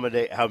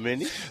accommodate how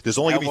many there's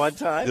only at one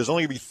time? There's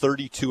only going to be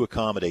 32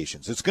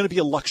 accommodations. It's going to be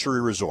a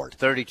luxury resort.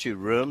 32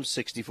 rooms,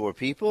 64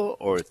 people,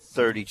 or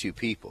 32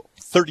 people?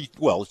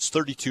 It's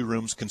 32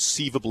 rooms.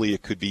 Conceivably,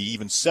 it could be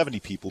even 70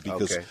 people,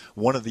 because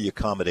one of the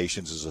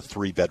accommodations is a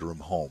 3-bedroom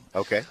home.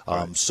 Okay.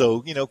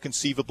 So,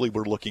 conceivably,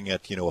 we're looking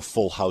at, a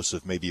full house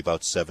of maybe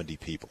about 70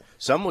 people.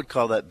 Some would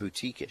call that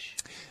boutique-ish.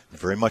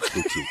 Very much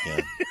boutique,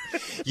 yeah.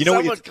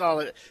 Some would call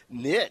it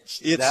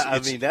niche. You're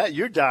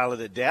dialing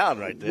it down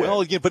right there.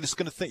 Well, again, but it's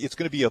going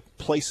to be a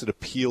place that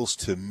appeals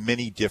to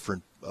many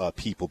different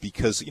people,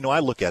 because, I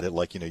look at it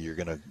like, you're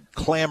going to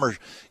clamor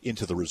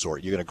into the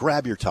resort. You're going to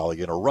grab your towel.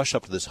 You're going to rush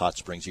up to this hot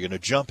springs. You're going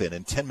to jump in,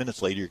 and 10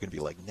 minutes later, you're going to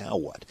be like, now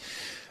what?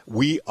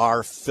 We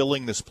are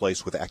filling this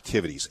place with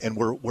activities, and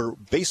we're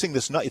basing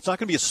this, it's not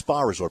going to be a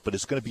spa resort, but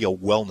it's going to be a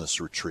wellness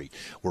retreat.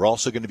 We're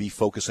also going to be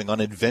focusing on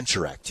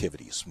adventure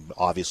activities.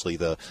 Obviously,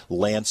 the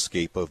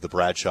landscape of the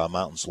Bradshaw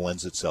Mountains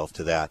lends itself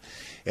to that.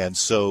 And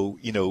so,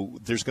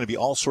 there's going to be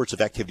all sorts of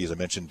activities. I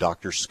mentioned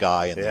Dr.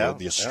 Sky and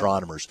the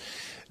astronomers.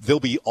 There'll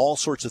be all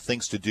sorts of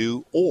things to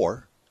do,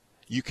 or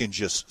you can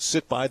just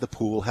sit by the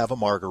pool, have a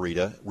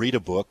margarita, read a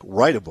book,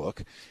 write a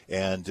book,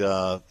 and,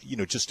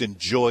 just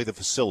enjoy the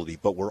facility.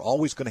 But we're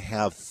always going to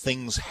have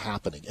things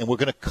happening, and we're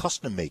going to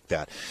custom make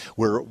that.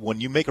 When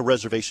you make a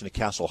reservation at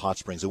Castle Hot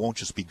Springs, it won't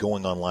just be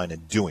going online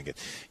and doing it.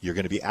 You're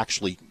going to be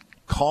actually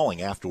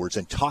calling afterwards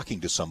and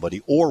talking to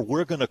somebody, or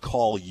we're going to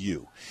call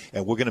you,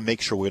 and we're going to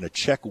make sure we're going to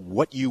check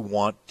what you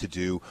want to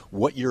do,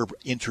 what your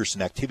interests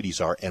and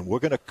activities are, and we're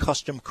going to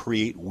custom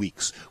create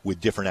weeks with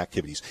different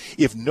activities.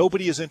 If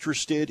nobody is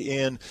interested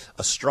in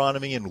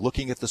astronomy and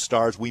looking at the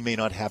stars, we may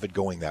not have it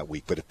going that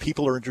week. But if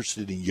people are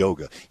interested in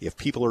yoga, if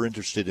people are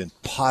interested in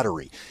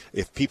pottery,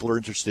 if people are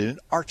interested in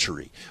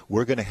archery,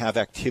 we're going to have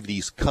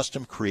activities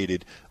custom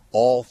created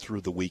all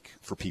through the week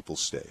for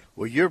people's stay.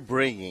 Well, you're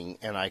bringing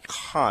an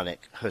iconic,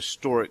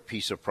 historic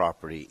piece of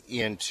property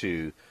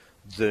into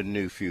the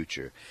new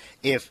future.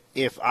 If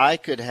I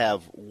could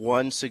have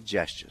one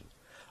suggestion,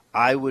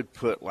 I would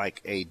put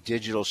like a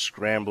digital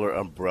scrambler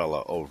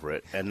umbrella over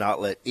it and not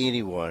let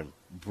anyone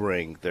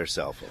bring their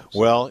cell phones.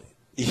 Well,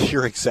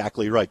 You're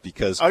exactly right,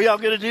 because Are y'all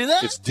going to do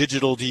that? it's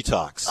digital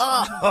detox.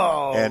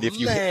 Oh, And if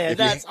you, man,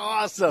 that's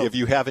awesome. If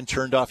you haven't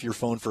turned off your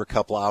phone for a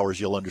couple hours,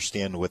 you'll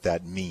understand what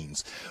that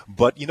means.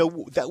 But,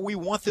 that we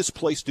want this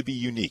place to be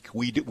unique.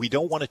 We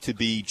don't want it to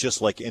be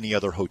just like any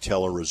other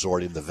hotel or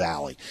resort in the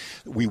valley.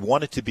 We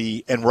want it to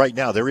be, and right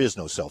now there is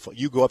no cell phone.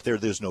 You go up there,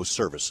 there's no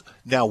service.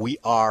 Now we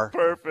are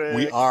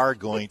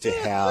going to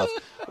have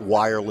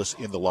wireless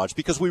in the lodge,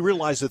 because we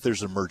realize that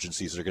there's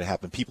emergencies that are going to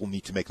happen. People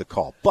need to make the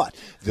call. But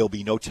there'll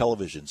be no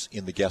televisions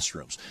in the guest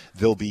rooms.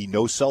 There'll be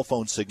no cell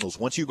phone signals.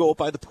 Once you go up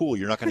by the pool,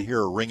 you're not going to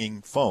hear a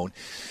ringing phone.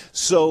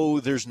 So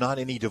there's not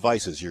any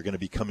devices. You're going to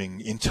be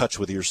coming in touch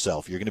with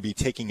yourself. You're going to be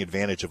taking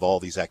advantage of all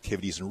these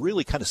activities and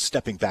really kind of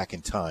stepping back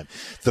in time.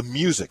 The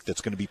music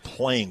that's going to be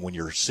playing when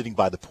you're sitting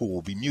by the pool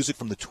will be music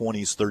from the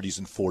 20s, 30s,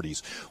 and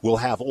 40s. We'll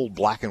have old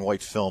black and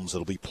white films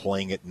that'll be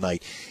playing at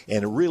night.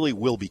 And it really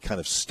will be kind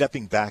of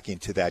stepping back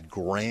into that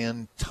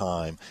grand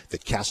time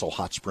that Castle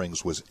Hot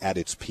Springs was at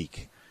its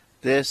peak.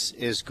 This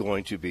is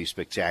going to be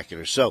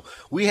spectacular. So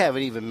we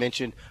haven't even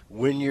mentioned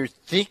when you're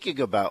thinking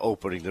about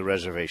opening the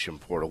reservation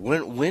portal.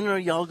 When are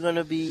y'all going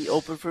to be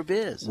open for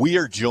biz? We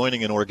are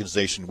joining an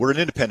organization. We're an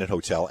independent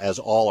hotel, as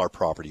all our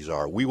properties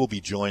are. We will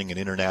be joining an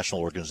international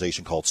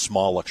organization called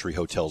Small Luxury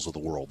Hotels of the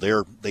World.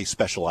 They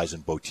specialize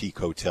in boutique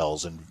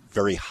hotels and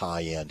very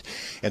high end.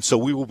 And so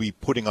we will be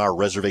putting our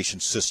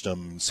reservation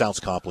system, sounds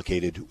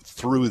complicated,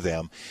 through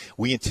them.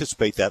 We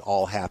anticipate that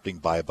all happening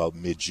by about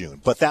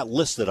mid-June. But that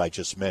list that I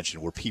just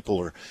mentioned, where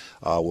people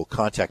will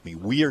contact me,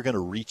 we are going to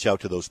reach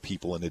out to those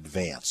people in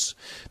advance,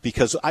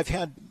 because I've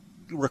had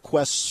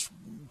requests,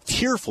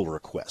 tearful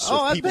requests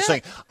of people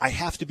saying, I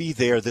have to be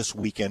there this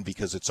weekend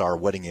because it's our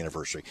wedding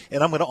anniversary.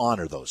 And I'm going to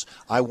honor those.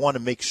 I want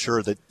to make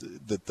sure that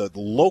the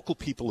local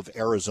people of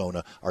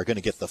Arizona are going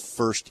to get the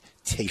first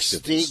taste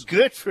of this.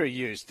 Good for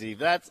you, Steve.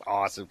 That's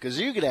awesome, because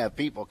you can have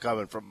people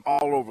coming from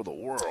all over the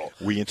world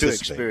to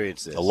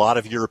experience this. A lot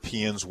of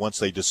Europeans, once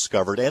they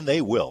discovered, and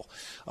they will,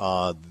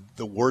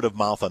 the word of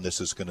mouth on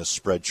this is going to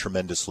spread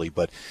tremendously.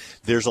 But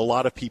there's a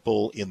lot of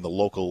people in the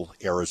local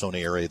Arizona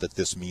area that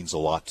this means a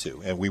lot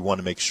to, and we want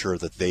to make sure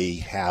that they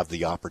have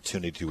the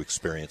opportunity to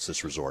experience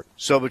this resort.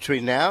 So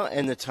between now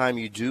and the time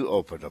you do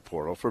open a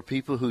portal, for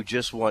people who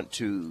just want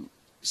to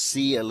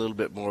see a little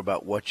bit more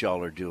about what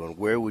y'all are doing,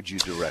 where would you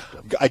direct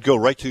them? I'd go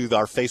right to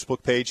our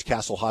Facebook page,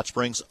 Castle Hot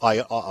Springs.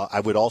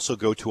 I would also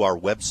go to our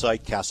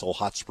website,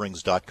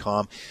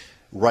 castlehotsprings.com.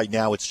 Right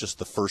now, it's just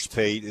the first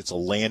page. It's a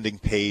landing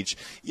page.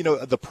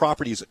 The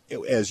property is,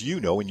 as you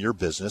know, in your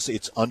business,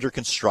 it's under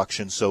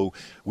construction, so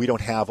we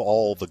don't have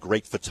all the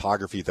great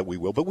photography that we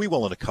will, but we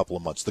will in a couple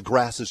of months. The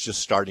grass is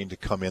just starting to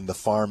come in. The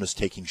farm is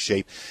taking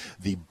shape.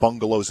 The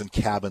bungalows and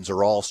cabins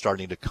are all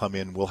starting to come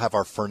in. We'll have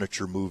our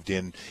furniture moved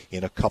in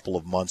a couple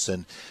of months,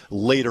 and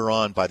later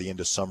on, by the end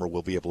of summer,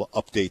 we'll be able to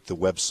update the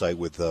website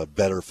with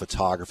better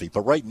photography.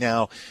 But right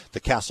now,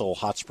 the Castle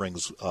Hot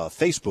Springs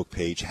Facebook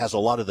page has a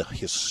lot of the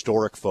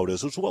historic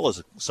photos, as well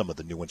as some of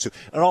the new ones too.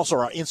 And also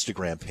our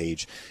Instagram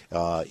page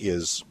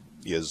is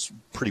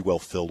pretty well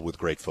filled with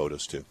great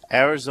photos too.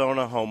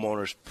 Arizona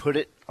homeowners, put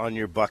it on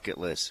your bucket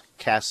list,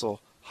 Castle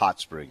Hot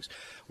Springs.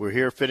 We're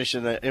here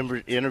finishing the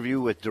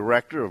interview with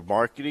Director of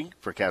Marketing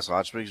for Castle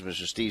Hot Springs,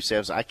 Mr. Steve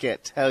Sampson. I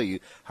can't tell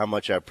you how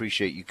much I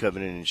appreciate you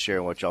coming in and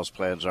sharing what y'all's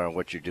plans are and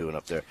what you're doing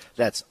up there.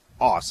 That's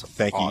awesome.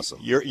 Thank you. Awesome.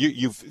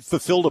 You've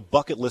fulfilled a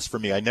bucket list for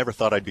me. I never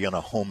thought I'd be on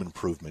a home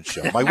improvement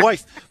show. My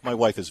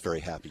wife is very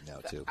happy now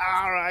too.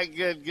 All right,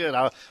 good.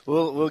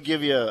 We'll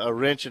give you a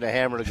wrench and a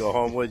hammer to go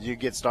home with. You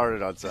get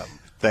started on something.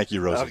 Thank you,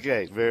 Rosie.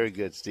 Okay, very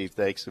good, Steve.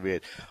 Thanks for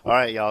being. All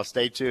right, y'all,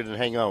 stay tuned and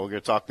hang on. We're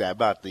going to talk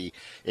about the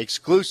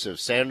exclusive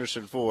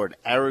Sanderson Ford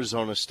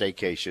Arizona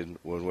staycation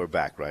when we're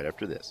back right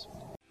after this.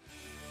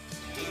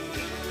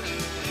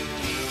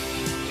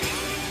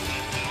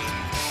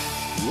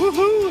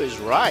 Woohoo is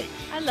right.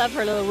 I love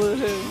her little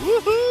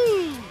woohoo.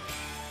 Woohoo!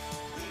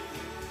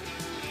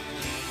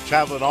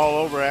 Traveling all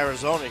over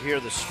Arizona here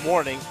this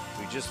morning.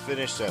 We just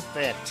finished a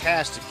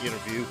fantastic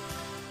interview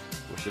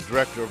with the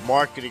Director of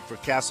Marketing for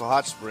Castle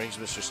Hot Springs,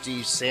 Mr.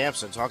 Steve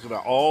Sampson, talking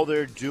about all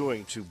they're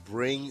doing to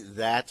bring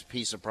that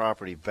piece of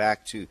property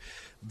back to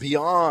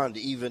beyond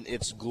even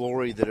its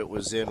glory that it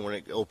was in when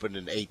it opened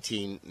in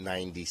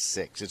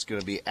 1896. It's going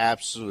to be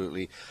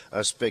absolutely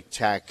a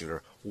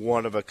spectacular,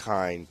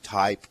 one-of-a-kind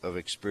type of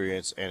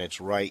experience, and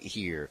it's right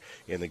here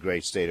in the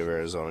great state of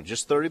Arizona.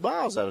 Just 30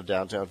 miles out of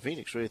downtown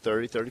Phoenix, really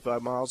 30,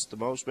 35 miles at the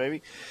most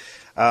maybe.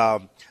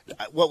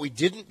 What we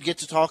didn't get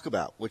to talk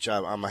about, which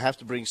I'm going to have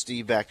to bring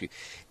Steve back to,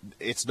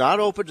 it's not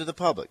open to the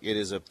public. It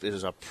is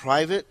a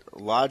private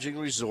lodging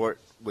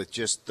resort with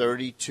just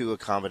 32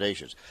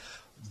 accommodations.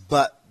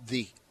 But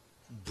the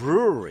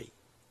brewery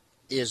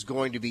is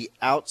going to be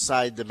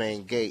outside the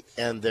main gate,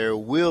 and there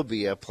will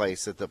be a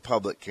place that the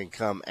public can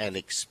come and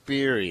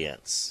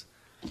experience.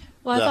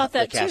 Well, I thought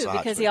that too,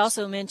 because he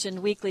also mentioned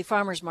weekly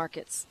farmers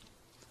markets.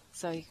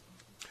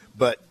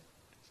 But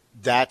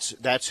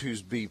that's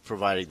who's be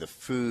providing the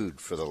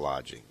food for the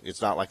lodging.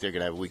 It's not like they're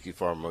going to have a weekly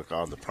farm market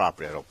on the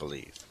property, I don't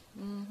believe.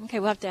 Okay,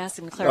 we'll have to ask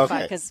him to clarify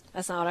Okay. because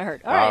that's not what I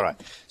heard. All right.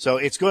 So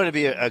it's going to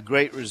be a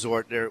great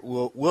resort there.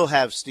 We'll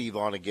have Steve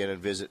on again and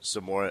visit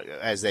some more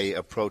as they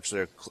approach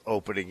their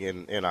opening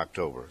in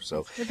October.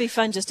 So It'd be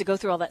fun just to go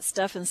through all that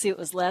stuff and see what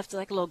was left.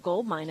 Like a little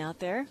gold mine out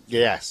there.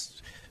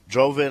 yes,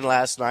 drove in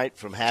last night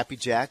from Happy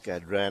Jack. I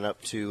ran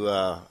up to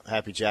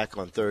Happy Jack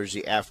on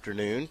Thursday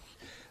afternoon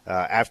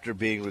after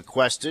being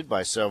requested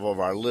by several of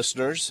our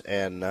listeners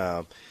and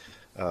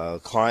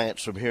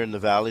clients from here in the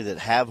Valley that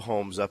have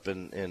homes up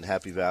in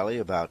Happy Valley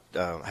about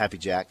Happy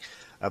Jack,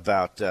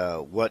 about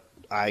what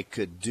I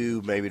could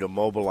do maybe to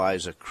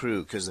mobilize a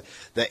crew, because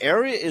the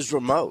area is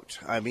remote.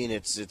 I mean,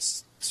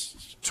 it's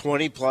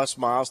 20 plus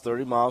miles,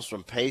 30 miles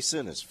from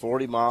Payson. It's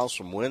 40 miles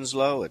from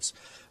Winslow. It's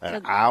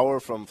an hour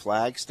from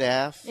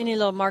Flagstaff. Any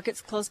little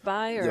markets close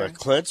by? Or Yeah,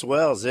 Clint's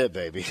Well's it,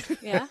 baby.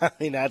 Yeah. I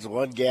mean, that's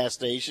one gas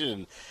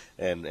station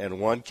and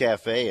one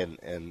cafe,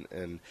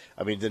 and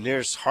I mean, the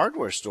nearest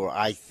hardware store,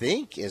 I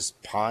think, is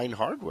Pine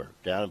Hardware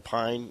down in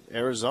Pine,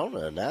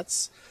 Arizona, and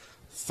that's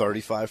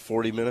 35,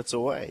 40 minutes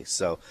away.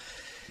 So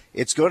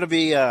it's going to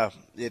be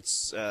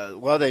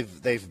well,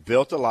 they've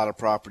built a lot of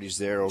properties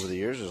there over the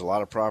years. There's a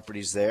lot of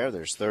properties there.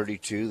 There's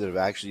 32 that have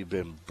actually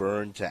been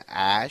burned to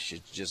ash.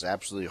 It's just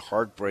absolutely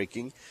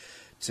heartbreaking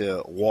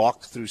to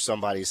walk through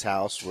somebody's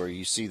house where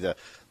you see the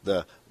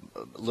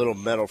little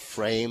metal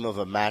frame of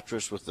a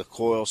mattress with the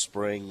coil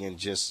spring and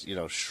just,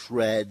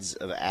 shreds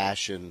of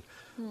ashen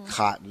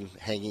cotton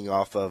hanging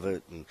off of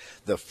it, and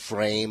the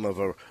frame of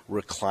a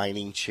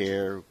reclining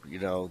chair,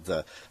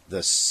 the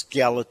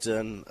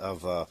skeleton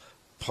of a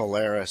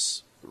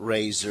Polaris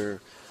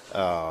RZR,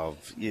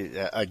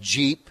 a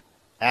Jeep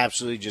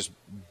absolutely just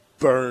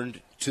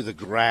burned to the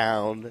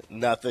ground,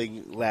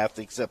 nothing left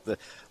except the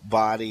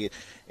body.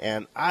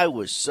 And I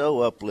was so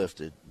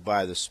uplifted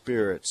by the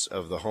spirits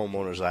of the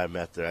homeowners I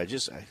met there. I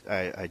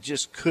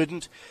just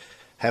couldn't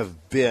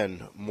have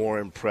been more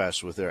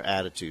impressed with their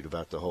attitude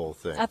about the whole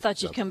thing. I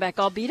thought you'd come back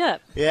all beat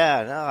up.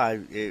 Yeah,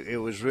 no, it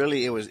was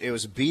really, it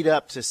was beat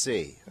up to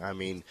see. I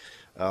mean,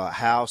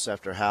 house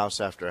after house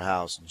after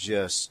house,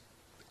 just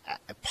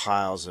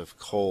piles of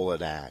coal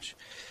and ash.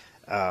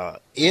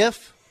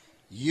 If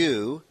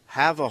you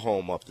have a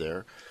home up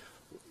there,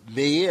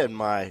 me and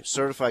my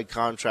certified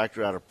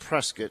contractor out of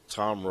Prescott,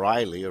 Tom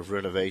Riley of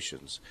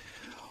Renovations,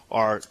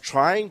 are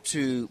trying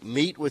to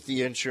meet with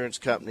the insurance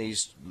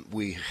companies.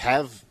 We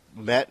have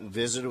met and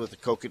visited with the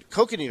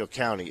Coconino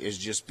County is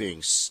just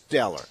being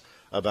stellar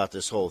about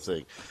this whole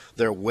thing.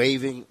 They're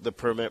waiving the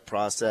permit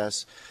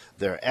process.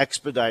 They're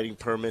expediting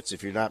permits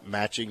if you're not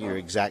matching your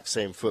exact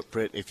same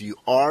footprint. If you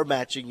are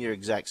matching your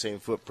exact same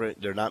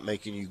footprint, they're not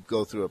making you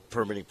go through a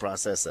permitting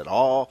process at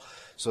all.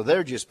 So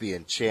they're just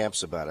being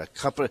champs about it.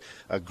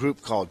 A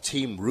group called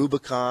Team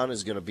Rubicon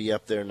is going to be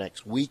up there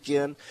next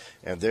weekend,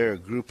 and they're a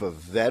group of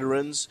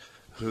veterans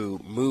who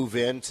move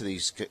into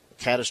these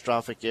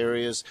catastrophic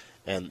areas,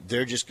 and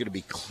they're just going to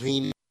be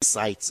cleaning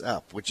sites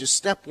up, which is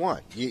step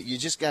one. You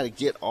just got to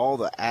get all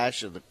the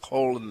ash and the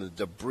coal and the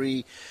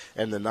debris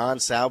and the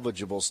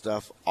non-salvageable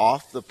stuff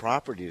off the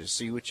property to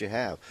see what you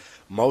have.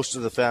 Most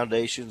of the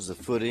foundations, the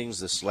footings,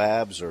 the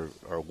slabs are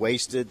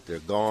wasted. They're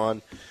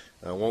gone.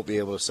 Won't be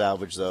able to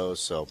salvage those.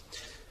 So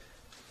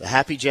the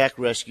Happy Jack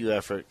rescue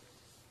effort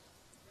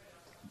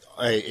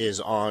is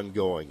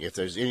ongoing. If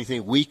there's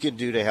anything we can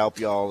do to help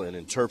y'all in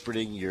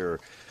interpreting your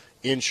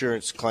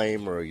insurance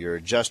claim or your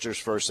adjuster's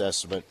first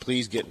estimate,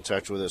 please get in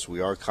touch with us.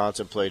 We are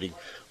contemplating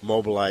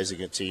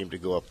mobilizing a team to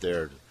go up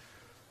there and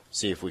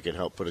see if we can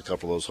help put a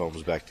couple of those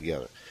homes back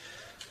together.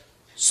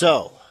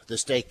 So the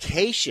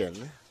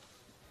staycation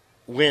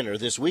winner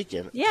this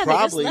weekend Yeah, they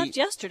just left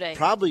yesterday.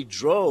 probably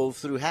drove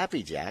through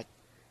Happy Jack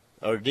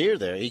or near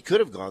there. He could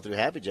have gone through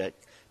Happy Jack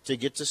to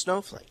get to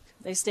Snowflake.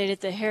 They stayed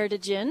at the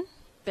Heritage Inn,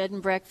 bed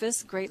and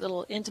breakfast, great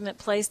little intimate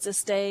place to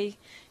stay,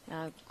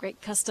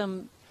 great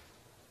custom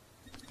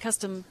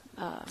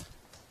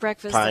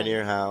breakfast.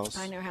 Pioneer House.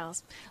 Pioneer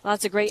House.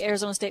 Lots of great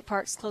Arizona state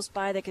parks close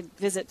by. They could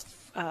visit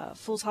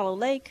Fool's Hollow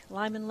Lake,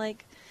 Lyman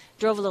Lake.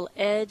 Drove a little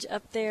edge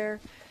up there.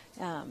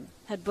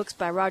 Had books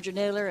by Roger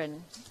Naylor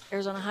and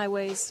Arizona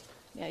Highways.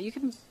 Yeah, you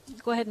can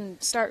go ahead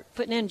and start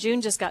putting in.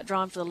 June just got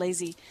drawn for the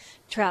Lazy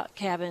Trout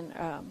Cabin.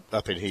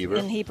 Up in Heber.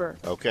 In Heber.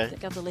 Okay. They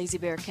got the Lazy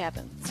Bear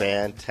Cabin.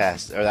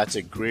 Fantastic. Or that's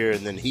at Greer,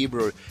 and then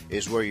Heber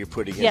is where you're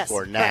putting in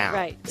for now.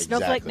 Right. Exactly.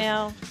 Snowflake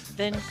now,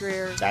 then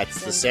Greer. That's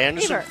then the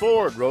Sanderson Heber.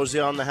 Ford, Rosie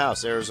on the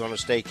House, Arizona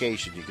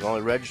Staycation. You can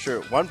only register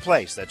at one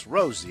place. That's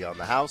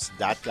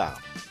RosieOnTheHouse.com.